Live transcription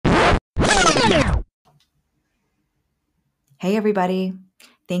Hey everybody,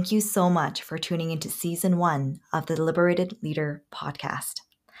 thank you so much for tuning into Season 1 of the Liberated Leader Podcast.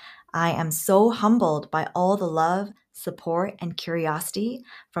 I am so humbled by all the love, support, and curiosity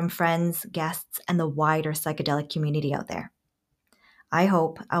from friends, guests, and the wider psychedelic community out there. I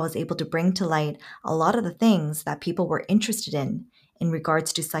hope I was able to bring to light a lot of the things that people were interested in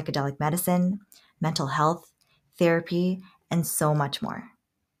regards to psychedelic medicine, mental health, therapy, and so much more.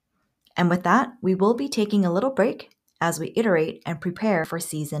 And with that, we will be taking a little break as we iterate and prepare for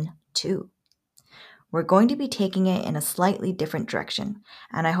Season 2. We're going to be taking it in a slightly different direction,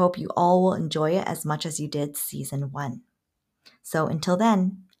 and I hope you all will enjoy it as much as you did Season 1. So until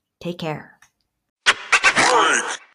then, take care.